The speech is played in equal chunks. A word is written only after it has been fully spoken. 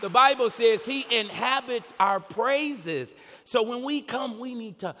The Bible says he inhabits our praises. So when we come, we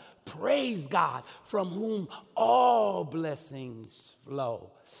need to praise God, from whom all blessings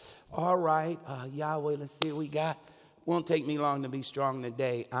flow. All right, Yahweh, let's see what we got. Won't take me long to be strong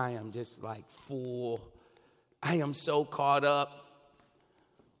today. I am just like full. I am so caught up.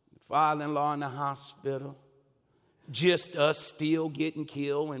 Father-in-law in the hospital. Just us still getting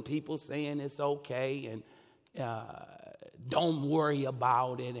killed and people saying it's okay and don't worry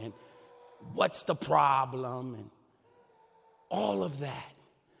about it and what's the problem and all of that.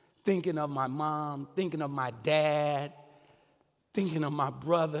 Thinking of my mom, thinking of my dad, thinking of my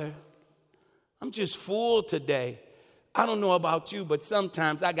brother. I'm just full today. I don't know about you, but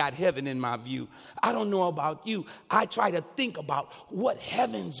sometimes I got heaven in my view. I don't know about you. I try to think about what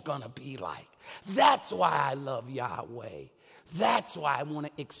heaven's gonna be like. That's why I love Yahweh. That's why I want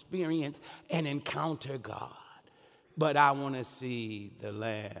to experience and encounter God. But I want to see the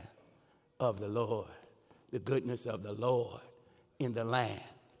land of the Lord, the goodness of the Lord in the land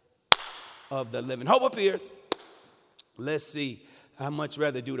of the living. Hope appears. Let's see. I'd much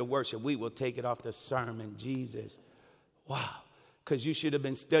rather do the worship. We will take it off the sermon. Jesus. Wow. Because you should have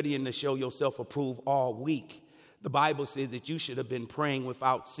been studying to show yourself approved all week. The Bible says that you should have been praying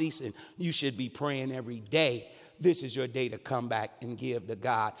without ceasing. You should be praying every day. This is your day to come back and give to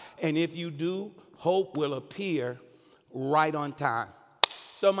God. And if you do, hope will appear right on time.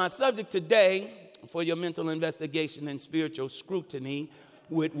 So my subject today for your mental investigation and spiritual scrutiny,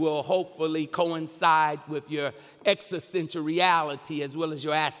 which will hopefully coincide with your existential reality as well as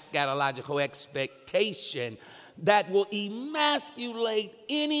your eschatological expectation, that will emasculate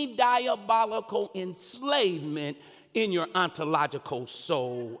any diabolical enslavement in your ontological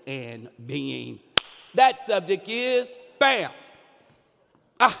soul and being. That subject is, bam.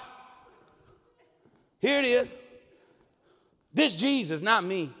 Here it is. This Jesus, not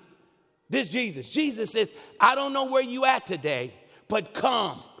me. This Jesus. Jesus says, I don't know where you at today, but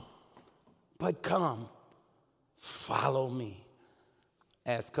come, follow me.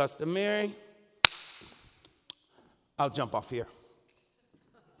 As customary, I'll jump off here.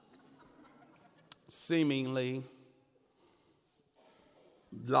 Seemingly,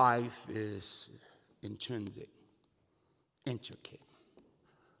 life is intrinsic, intricate,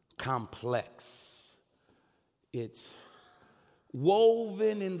 complex. It's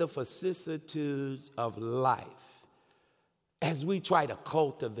woven in the vicissitudes of life as we try to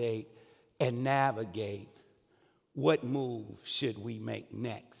cultivate and navigate what move should we make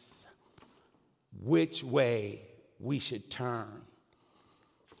next, which way we should turn,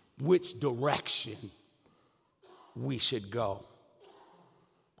 which direction we should go.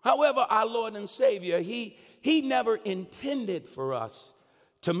 However, our Lord and Savior, he never intended for us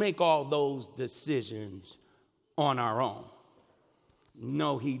to make all those decisions on our own.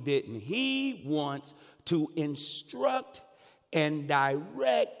 No, he didn't. He wants to instruct and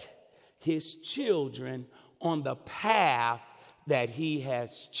direct his children on the path that he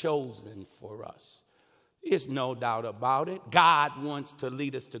has chosen for us. There's no doubt about it. God wants to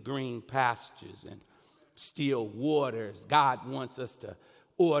lead us to green pastures and still waters. God wants us to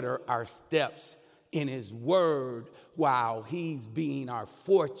order our steps in his word while he's being our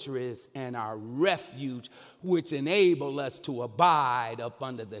fortress and our refuge, which enable us to abide up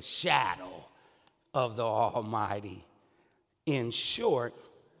under the shadow of the Almighty. In short,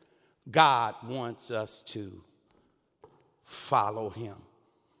 God wants us to follow him.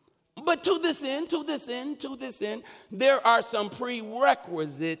 But to this end, there are some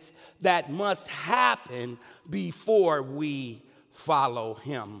prerequisites that must happen before we follow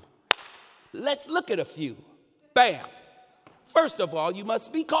him. Let's look at a few. Bam. First of all, you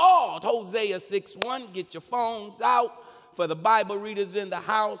must be called. Hosea 6:1. Get your phones out. For the Bible readers in the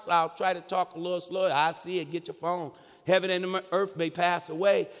house, I'll try to talk a little slower. I see it. Get your phone. Heaven and earth may pass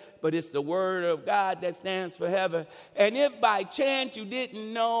away, but it's the word of God that stands forever. And if by chance you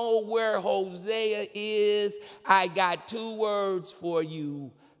didn't know where Hosea is, I got two words for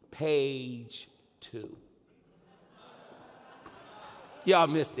you. Page 2. Y'all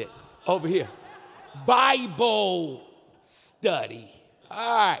missed it. Over here. Bible study.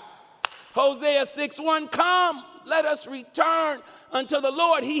 All right. Hosea 6:1. Come, let us return unto the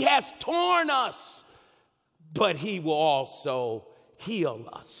Lord. He has torn us, but he will also heal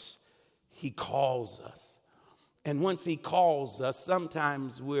us. He calls us. And once he calls us,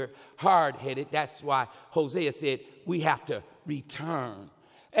 sometimes we're hard-headed. That's why Hosea said we have to return.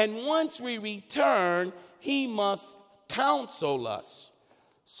 And once we return, he must counsel us.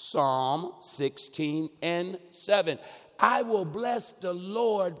 Psalm 16:7. I will bless the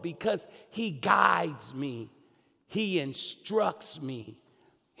Lord because he guides me. He instructs me.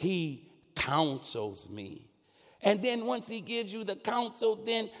 he counsels me. And then once he gives you the counsel,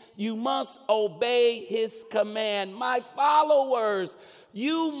 then you must obey his command. My followers,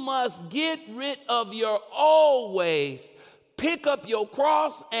 you must get rid of your old ways. Pick up your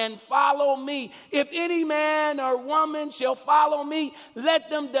cross and follow me. If any man or woman shall follow me, let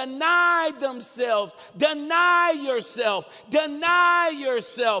them deny themselves. Deny yourself. Deny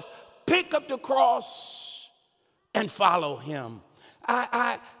yourself. Pick up the cross and follow him.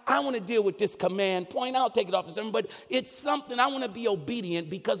 I want to deal with this command point. I'll take it off the sermon, but it's something I want to be obedient,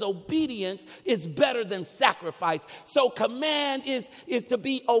 because obedience is better than sacrifice. So command is to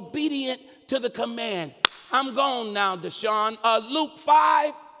be obedient to the command. I'm gone now, Deshaun. Luke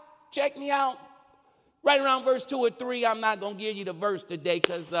 5, check me out. Right around verse 2 or 3. I'm not going to give you the verse today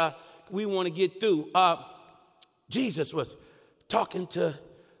because we want to get through. Jesus was talking to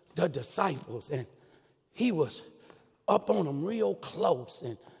the disciples, and he was up on them real close,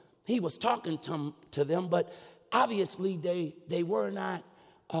 and he was talking to them, but obviously they were not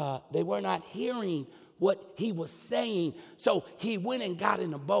hearing what he was saying. So he went and got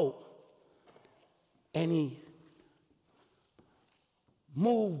in a boat, and he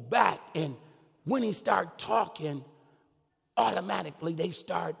moved back, and when he started talking, automatically they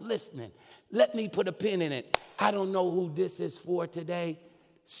start listening. Let me put a pin in it. I don't know who this is for today.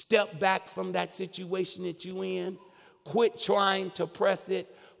 Step back from that situation that you're in. Quit trying to press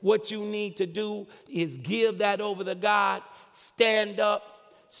it. What you need to do is give that over to God. Stand up,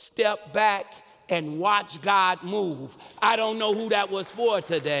 step back, and watch God move. I don't know who that was for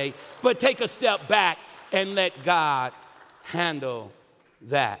today, but take a step back and let God handle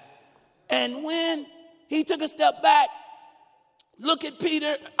that. And when he took a step back, look at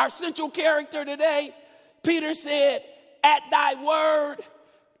Peter, our central character today. Peter said, at thy word.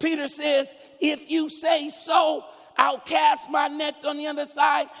 Peter says, if you say so, I'll cast my nets on the other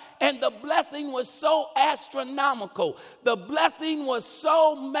side. And the blessing was so astronomical. The blessing was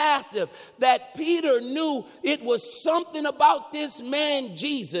so massive that Peter knew it was something about this man,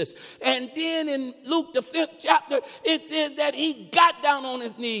 Jesus. And then in Luke, the 5th chapter, it says that he got down on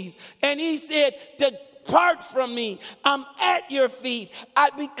his knees and he said, depart from me. I'm at your feet.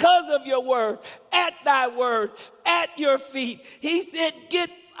 Because of your word, at thy word, at your feet. He said, get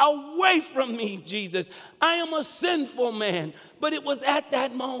away from me, Jesus. I am a sinful man. But it was at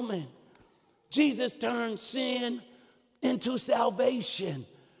that moment Jesus turned sin into salvation.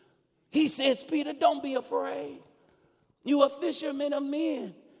 He says, Peter, don't be afraid. You are fishermen of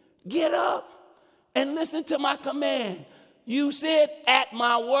men. Get up and listen to my command. You said at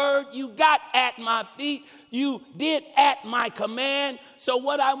my word, you got at my feet, you did at my command. So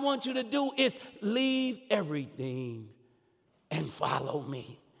what I want you to do is leave everything and follow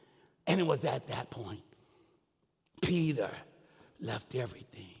me. And it was at that point, Peter left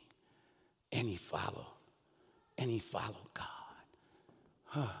everything and he followed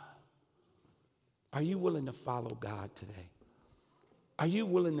God. Are you willing to follow God today? Are you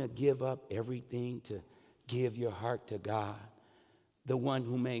willing to give up everything to give your heart to God? The one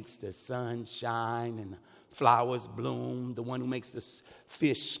who makes the sun shine and the flowers bloom, the one who makes the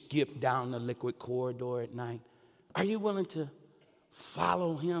fish skip down the liquid corridor at night. Are you willing to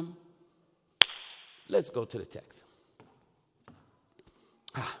follow him? Let's go to the text.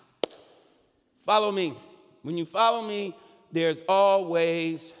 Follow me. When you follow me, there's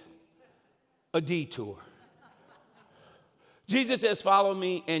always a detour. Jesus says, follow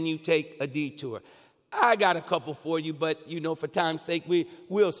me, and you take a detour. I got a couple for you, but, for time's sake,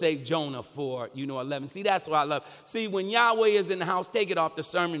 we'll save Jonah for, 11. See, that's what I love. See, when Yahweh is in the house, take it off the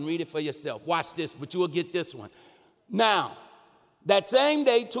sermon, read it for yourself. Watch this, but you will get this one. Now, that same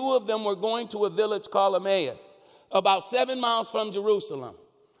day, two of them were going to a village called Emmaus, about 7 miles from Jerusalem.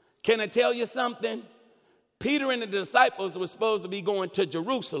 Can I tell you something? Peter and the disciples were supposed to be going to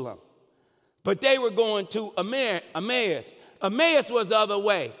Jerusalem, but they were going to Emmaus. Emmaus was the other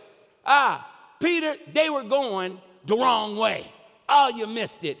way. Peter, they were going the wrong way. Oh, you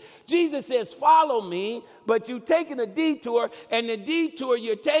missed it. Jesus says, follow me, but you're taking a detour, and the detour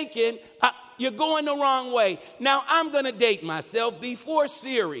you're taking, you're going the wrong way. Now, I'm going to date myself. Before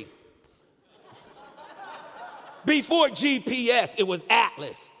Siri, before GPS, it was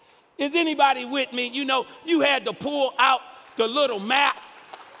Atlas. Is anybody with me? You had to pull out the little map.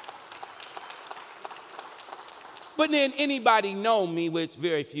 But then anybody know me, which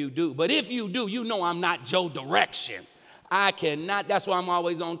very few do. But if you do, I'm not Joe Direction. I cannot. That's why I'm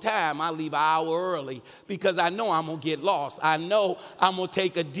always on time. I leave an hour early because I know I'm going to get lost. I know I'm going to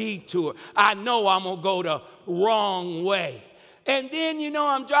take a detour. I know I'm going to go the wrong way. And then,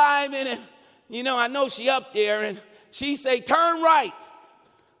 I'm driving and, I know she up there and she say, turn right.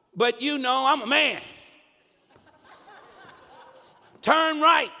 But you know, I'm a man. Turn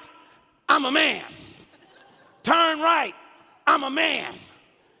right, I'm a man. Turn right, I'm a man.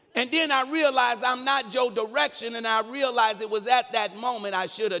 And then I realized I'm not Joe Direction, and I realized it was at that moment I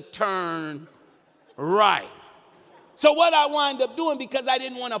should have turned right. So what I wound up doing, because I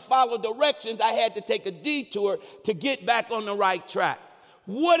didn't want to follow directions, I had to take a detour to get back on the right track.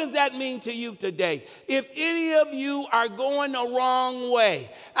 What does that mean to you today? If any of you are going the wrong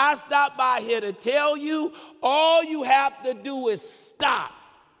way, I stopped by here to tell you all you have to do is stop.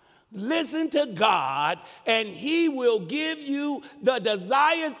 Listen to God, and he will give you the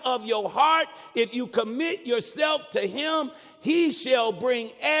desires of your heart. If you commit yourself to him, he shall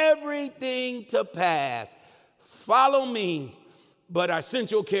bring everything to pass. Follow me. But our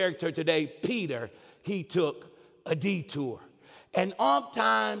central character today, Peter, he took a detour. And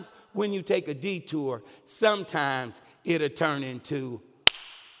oftentimes when you take a detour, sometimes it'll turn into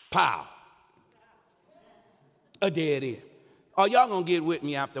pow, a dead end. Oh, y'all gonna get with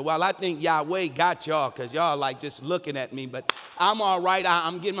me after a while. I think Yahweh got y'all because y'all like just looking at me, but I'm all right.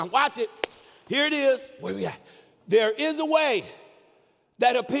 I'm getting my, watch it. Here it is. Where we at? There is a way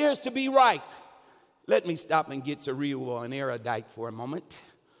that appears to be right. Let me stop and get cerebral and erudite for a moment.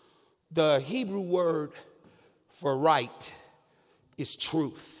 The Hebrew word for right is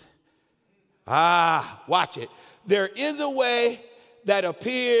truth. Watch it. There is a way that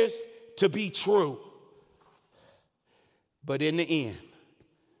appears to be true. But in the end,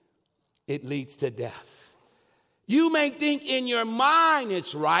 it leads to death. You may think in your mind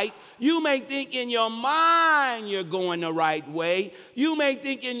it's right. You may think in your mind you're going the right way. You may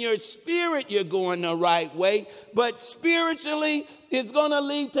think in your spirit you're going the right way. But spiritually, it's going to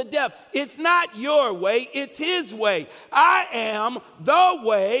lead to death. It's not your way. It's his way. I am the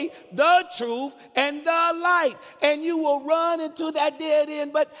way, the truth, and the light. And you will run into that dead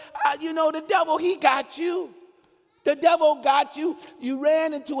end. But, the devil, he got you. The devil got you. You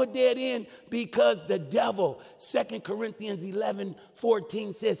ran into a dead end because the devil, 2 Corinthians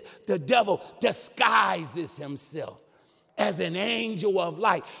 11:14 says, the devil disguises himself as an angel of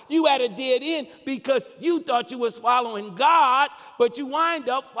light. You had a dead end because you thought you was following God, but you wind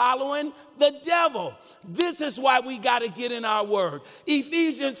up following the devil. This is why we got to get in our word.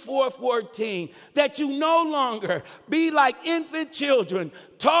 Ephesians 4:14, that you no longer be like infant children,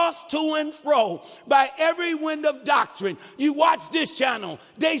 tossed to and fro by every wind of doctrine. You watch this channel,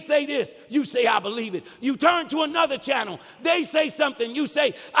 they say this, you say, I believe it. You turn to another channel, they say something, you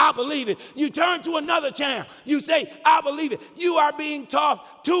say, I believe it. You turn to another channel, you say, I believe it. You are being tossed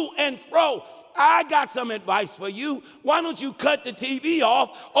to and fro. I got some advice for you. Why don't you cut the TV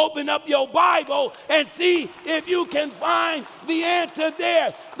off, open up your Bible, and see if you can find the answer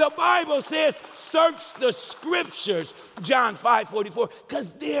there. The Bible says, search the scriptures, John 5:44,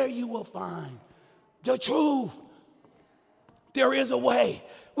 because there you will find the truth. There is a way.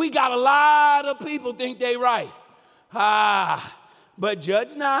 We got a lot of people think they right. But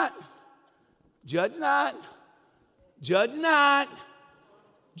judge not, judge not, judge not,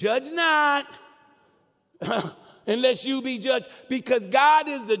 judge not. Unless you be judged, because God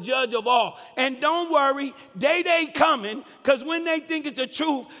is the judge of all. And don't worry, day coming, because when they think it's the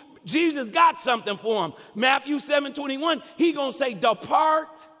truth, Jesus got something for them. Matthew 7:21, he gonna say, depart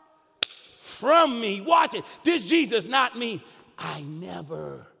from me. Watch it. This Jesus, not me. I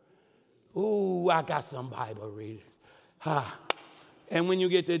never. I got some Bible readers. And when you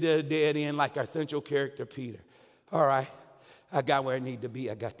get to the dead end, like our central character, Peter, all right, I got where I need to be.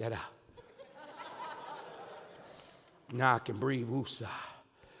 I got that out. Now I can breathe. Woosah.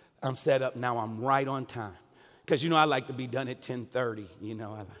 I'm set up now. I'm right on time. Because, I like to be done at 10:30.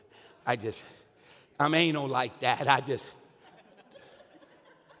 I'm anal like that.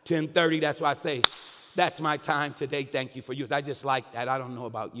 10:30, that's why I say, that's my time today. Thank you for yours. I just like that. I don't know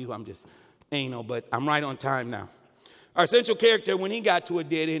about you. I'm just anal, but I'm right on time now. Our central character, when he got to a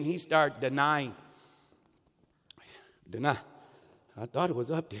dead end, he started denying. I thought it was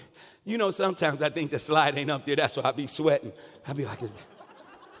up there. Sometimes I think the slide ain't up there. That's why I be sweating. I be like,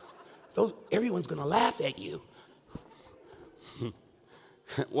 everyone's going to laugh at you.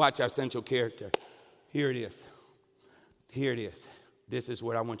 Watch our central character. Here it is. Here it is. This is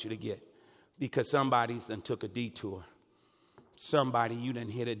what I want you to get. Because somebody's done took a detour. Somebody, you done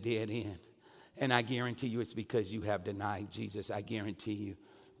hit a dead end. And I guarantee you it's because you have denied Jesus. I guarantee you.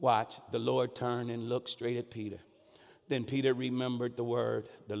 Watch. The Lord turned and looked straight at Peter. Then Peter remembered the word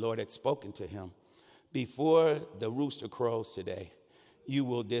the Lord had spoken to him. Before the rooster crows today, you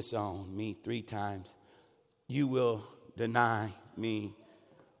will disown me 3 times. You will deny me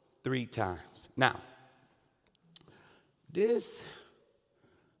 3 times. Now, this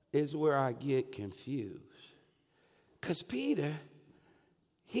is where I get confused. Because Peter,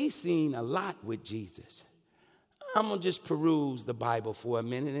 he's seen a lot with Jesus. I'm going to just peruse the Bible for a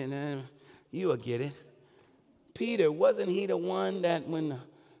minute and you'll get it. Peter, wasn't he the one that when the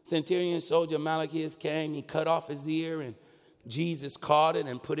centurion soldier Malachus came, he cut off his ear and Jesus caught it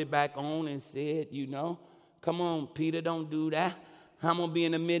and put it back on and said, come on, Peter, don't do that. I'm going to be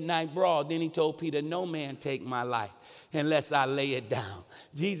in the midnight brawl. Then he told Peter, no man take my life unless I lay it down.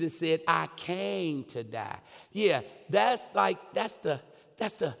 Jesus said, I came to die. Yeah, that's the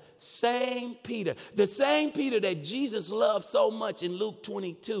same Peter. The same Peter that Jesus loved so much in Luke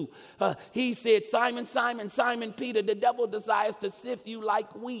 22. He said, Simon, Simon, Simon Peter, the devil desires to sift you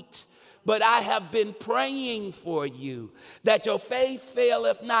like wheat. But I have been praying for you that your faith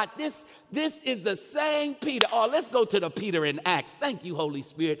faileth not. This is the same Peter. Oh, let's go to the Peter in Acts. Thank you, Holy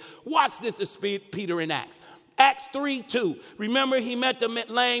Spirit. Watch this, the Peter in Acts. Acts 3:2. Remember, he met the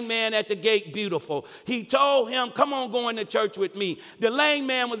lame man at the gate, beautiful. He told him, come on, go into church with me. The lame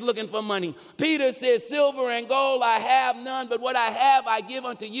man was looking for money. Peter said, silver and gold I have none, but what I have I give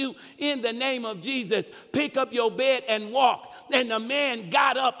unto you in the name of Jesus. Pick up your bed and walk. And the man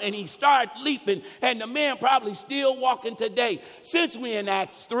got up and he started leaping. And the man probably still walking today. Since we're in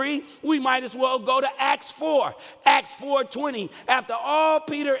Acts 3, we might as well go to Acts 4. Acts 4:20. After all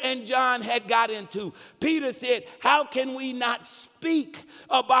Peter and John had got into, Peter said, how can we not speak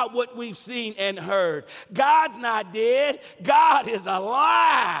about what we've seen and heard? God's not dead. God is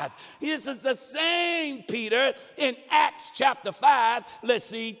alive. This is the same Peter in Acts chapter 5. Let's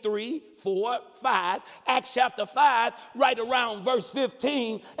see, 3, 4, 5. Acts chapter 5, right around verse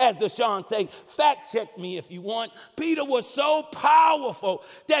 15, as Deshaun say, fact check me if you want. Peter was so powerful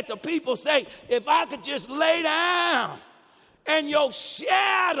that the people say, if I could just lay down and your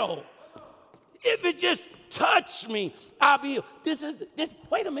shadow, if it just touch me, I'll be.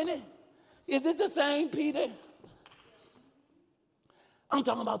 Wait a minute. Is this the same Peter? I'm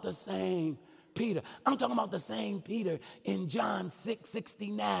talking about the same Peter. I'm talking about the same Peter in John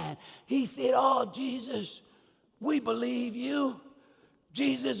 6:69. He said, oh, Jesus, we believe you.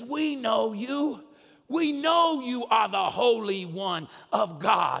 Jesus, we know you. We know you are the Holy One of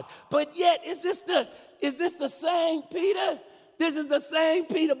God. But yet, is this the same Peter? This is the same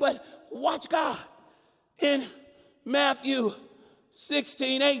Peter, but watch God. In Matthew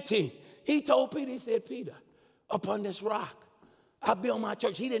 16:18, he told Peter, he said, Peter, upon this rock, I build my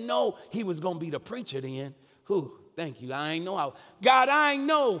church. He didn't know he was going to be the preacher then. Thank you. God, I ain't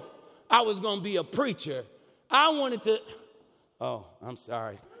know I was going to be a preacher. I wanted to, I'm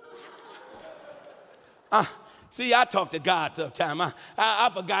sorry. See, I talk to God sometimes. I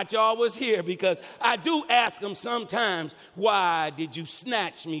forgot y'all was here because I do ask him sometimes, why did you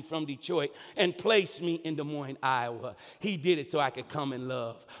snatch me from Detroit and place me in Des Moines, Iowa? He did it so I could come and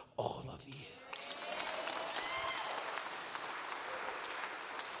love all of you.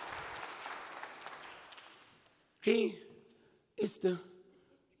 It's the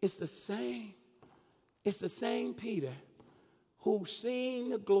same Peter who seen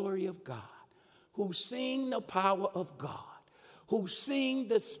the glory of God, who seen the power of God, who seen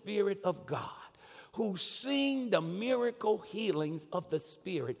the Spirit of God, who seen the miracle healings of the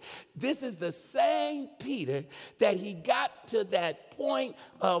Spirit. This is the same Peter that he got to that point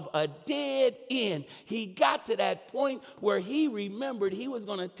of a dead end. He got to that point where he remembered he was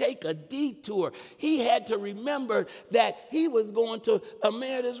going to take a detour. He had to remember that he was going to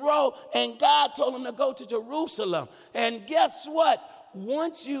Emmaus Road, and God told him to go to Jerusalem. And guess what?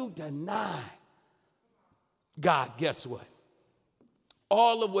 Once you deny God, guess what?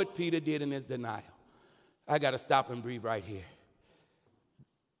 All of what Peter did in his denial, I got to stop and breathe right here.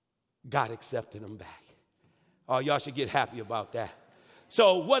 God accepted him back. Oh, y'all should get happy about that.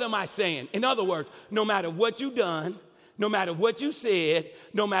 So what am I saying? In other words, no matter what you've done, no matter what you said,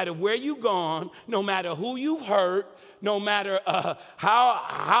 no matter where you've gone, no matter who you've hurt, no matter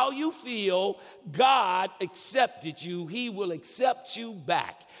how you feel, God accepted you. He will accept you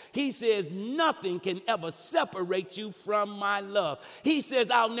back. He says nothing can ever separate you from my love. He says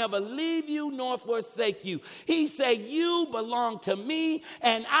I'll never leave you nor forsake you. He said you belong to me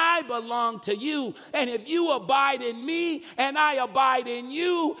and I belong to you. And if you abide in me and I abide in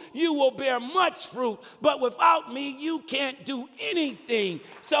you, you will bear much fruit. But without me, you can't do anything.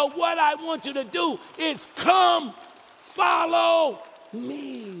 So what I want you to do is come follow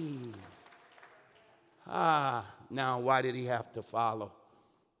me. Now why did he have to follow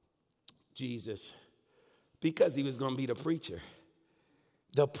Jesus? Because he was going to be the preacher.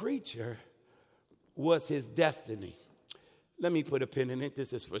 The preacher was his destiny. Let me put a pin in it.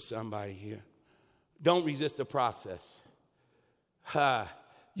 This is for somebody here. Don't resist the process.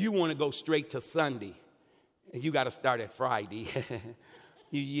 you want to go straight to Sunday. And you got to start at Friday.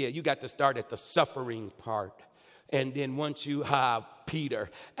 You got to start at the suffering part. And then once you have Peter,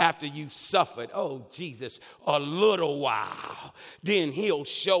 after you've suffered, oh, Jesus, a little while, then he'll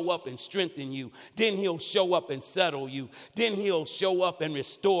show up and strengthen you. Then he'll show up and settle you. Then he'll show up and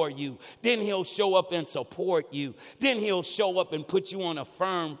restore you. Then he'll show up and support you. Then he'll show up and put you on a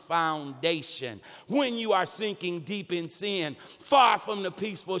firm foundation. When you are sinking deep in sin, far from the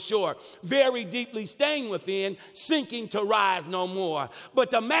peaceful shore, very deeply staying within, sinking to rise no more.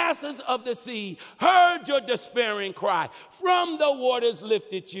 But the masses of the sea heard your despairing cry. From the waters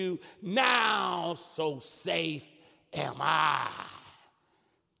lifted you, now so safe am I.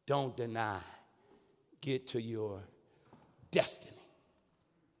 Don't deny. Get to your destiny.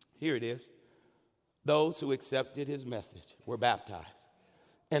 Here it is. Those who accepted his message were baptized,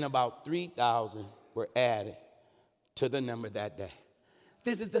 and about 3,000 were added to the number that day.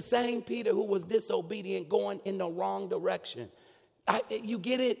 This is the same Peter who was disobedient, going in the wrong direction. You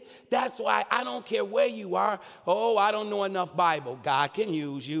get it? That's why I don't care where you are. Oh, I don't know enough Bible. God can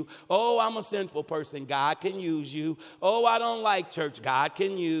use you. Oh, I'm a sinful person. God can use you. Oh, I don't like church. God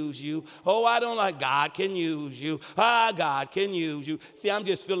can use you. Oh, I don't like God can use you. God can use you. See, I'm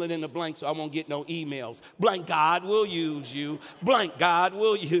just filling in the blank so I won't get no emails. Blank, God will use you. Blank, God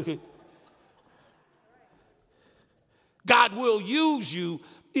will use. God will use you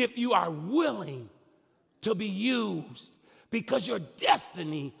if you are willing to be used. Because your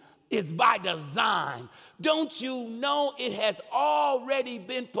destiny is by design. Don't you know it has already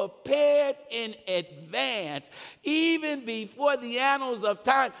been prepared in advance, even before the annals of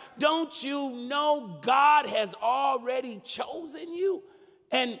time? Don't you know God has already chosen you?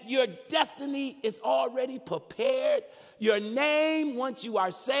 And your destiny is already prepared. Your name, once you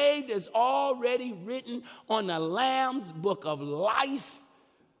are saved, is already written on the Lamb's book of life.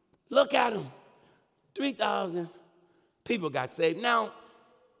 Look at him. 3,000 people got saved. Now,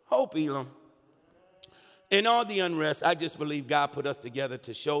 Hope Elam, in all the unrest, I just believe God put us together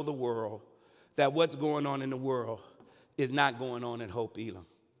to show the world that what's going on in the world is not going on at Hope Elam.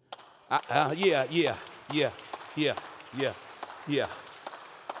 Yeah.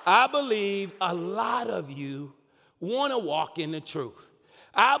 I believe a lot of you want to walk in the truth.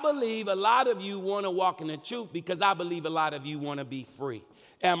 I believe a lot of you want to walk in the truth because I believe a lot of you want to be free.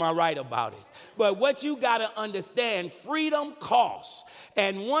 Am I right about it? But what you got to understand, freedom costs.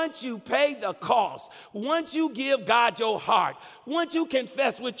 And once you pay the cost, once you give God your heart, once you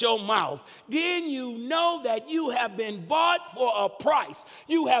confess with your mouth, then you know that you have been bought for a price.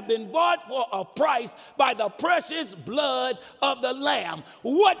 You have been bought for a price by the precious blood of the Lamb.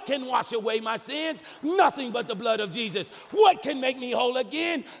 What can wash away my sins? Nothing but the blood of Jesus. What can make me whole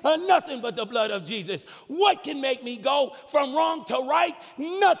again? Nothing but the blood of Jesus. What can make me go from wrong to right?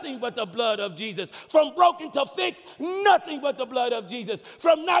 Nothing but the blood of Jesus. From broken to fixed, nothing but the blood of Jesus.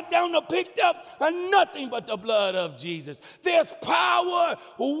 From knocked down to picked up, nothing but the blood of Jesus. There's power,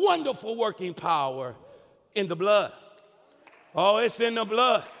 wonderful working power in the blood. Oh, it's in the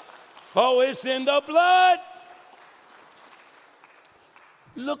blood. Oh, it's in the blood.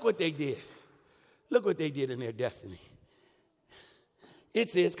 Look what they did. Look what they did in their destiny. It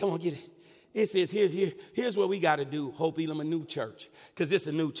says, come on, get it. It says, here's what we got to do, Hope Elam, a new church, because it's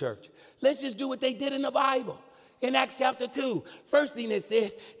a new church. Let's just do what they did in the Bible. In Acts chapter 2, first thing it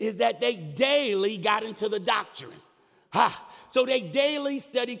said is that they daily got into the doctrine. So they daily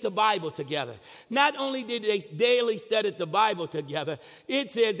studied the Bible together. Not only did they daily study the Bible together,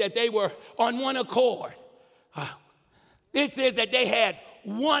 it says that they were on one accord. It says that they had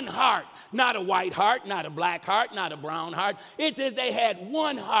one heart, not a white heart, not a black heart, not a brown heart. It says they had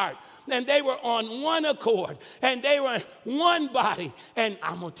one heart, and they were on one accord, and they were one body. And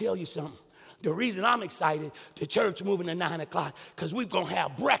I'm going to tell you something. The reason I'm excited, the church moving to 9 o'clock, because we're going to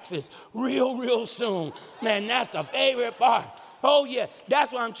have breakfast real soon. Man, that's the favorite part. Oh, yeah,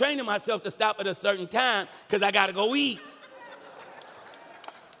 that's why I'm training myself to stop at a certain time, because I got to go eat.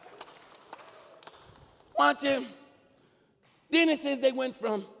 Watch him. Then it says they went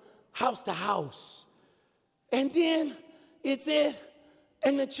from house to house. And then it said,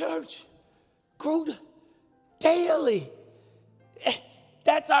 and the church grew daily.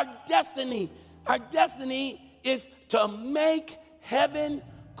 That's our destiny. Our destiny is to make heaven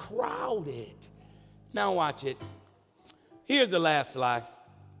crowded. Now watch it. Here's the last slide.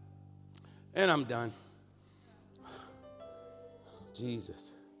 And I'm done.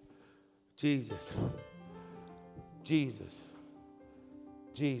 Jesus. Jesus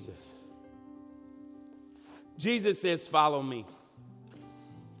says, follow me.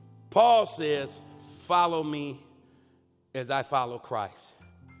 Paul says, follow me as I follow Christ.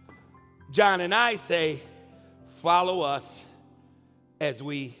 John and I say, follow us as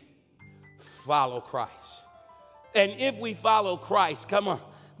we follow Christ. And if we follow Christ, come on,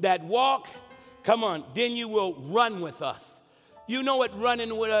 that walk, come on, then you will run with us. You know what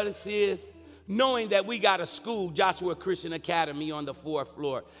running with us is? Knowing that we got a school, Joshua Christian Academy, on the 4th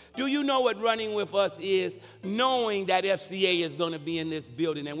floor. Do you know what running with us is? Knowing that FCA is going to be in this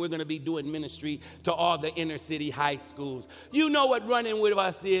building and we're going to be doing ministry to all the inner city high schools. You know what running with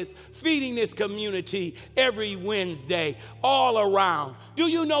us is? Feeding this community every Wednesday all around. Do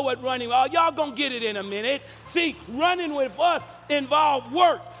you know what running? Oh, y'all going to get it in a minute. See, running with us involves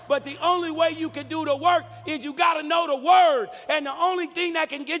work. But the only way you can do the work is you got to know the word. And the only thing that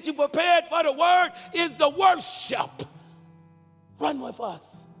can get you prepared for the word is the worship. Run with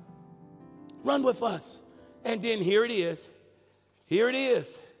us. Run with us. And then here it is. Here it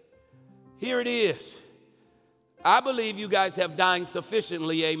is. Here it is. I believe you guys have dined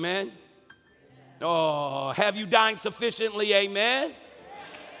sufficiently, amen? Oh, have you dined sufficiently, amen?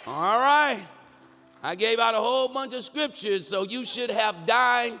 All right. I gave out a whole bunch of scriptures, so you should have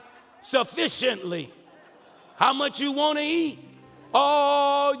dined sufficiently. How much you want to eat?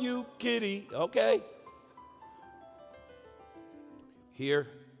 All you can eat. Okay. Here,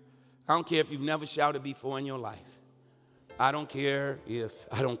 I don't care if you've never shouted before in your life. I don't care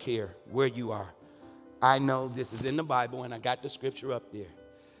where you are. I know this is in the Bible, and I got the scripture up there.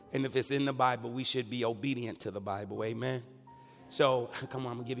 And if it's in the Bible, we should be obedient to the Bible. Amen. So, come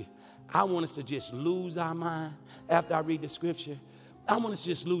on, I'm going to give you. I want us to just lose our mind after I read the scripture. I want us to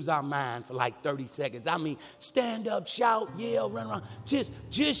just lose our mind for like 30 seconds. I mean, stand up, shout, yell, run around. Just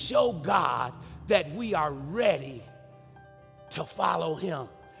show God that we are ready to follow him.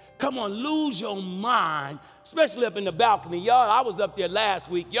 Come on, lose your mind, especially up in the balcony. Y'all, I was up there last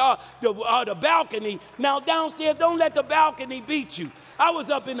week. Y'all, the balcony. Now downstairs, don't let the balcony beat you. I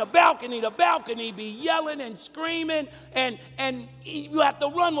was up in the balcony be yelling and screaming, and you have to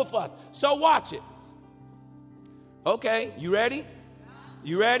run with us. So watch it. Okay, you ready?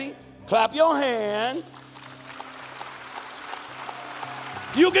 You ready? Clap your hands.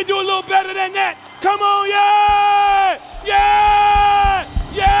 You can do a little better than that. Come on, yeah! Yeah!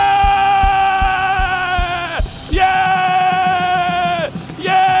 Yeah! Yeah!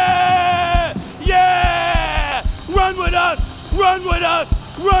 Yeah! Yeah! Run with us! Run with us,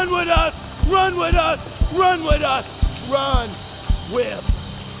 run with us, run with us, run with us, run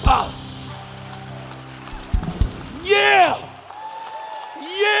with us. Yeah!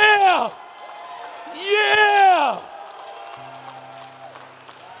 Yeah! Yeah!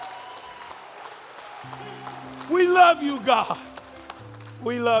 We love you, God.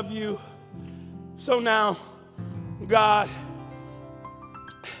 We love you. So now, God,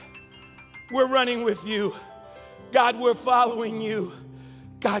 we're running with you. God, we're following you.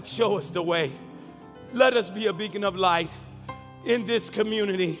 God, show us the way. Let us be a beacon of light in this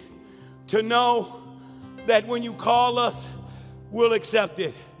community to know that when you call us, we'll accept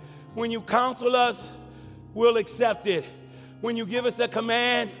it. When you counsel us, we'll accept it. When you give us a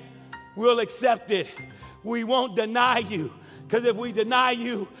command, we'll accept it. We won't deny you, because if we deny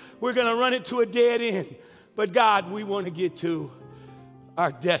you, we're going to run into a dead end. But God, we want to get to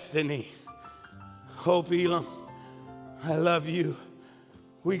our destiny. Hope Elam, I love you.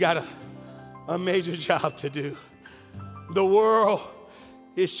 We got a major job to do. The world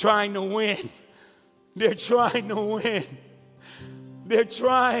is trying to win. They're trying to win. They're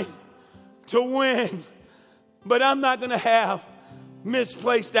trying to win. But I'm not going to have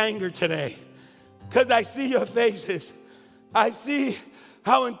misplaced anger today, because I see your faces. I see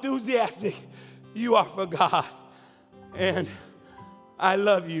how enthusiastic you are for God. And I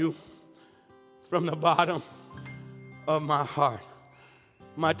love you from the bottom of my heart.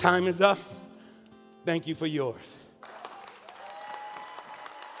 My time is up. Thank you for yours.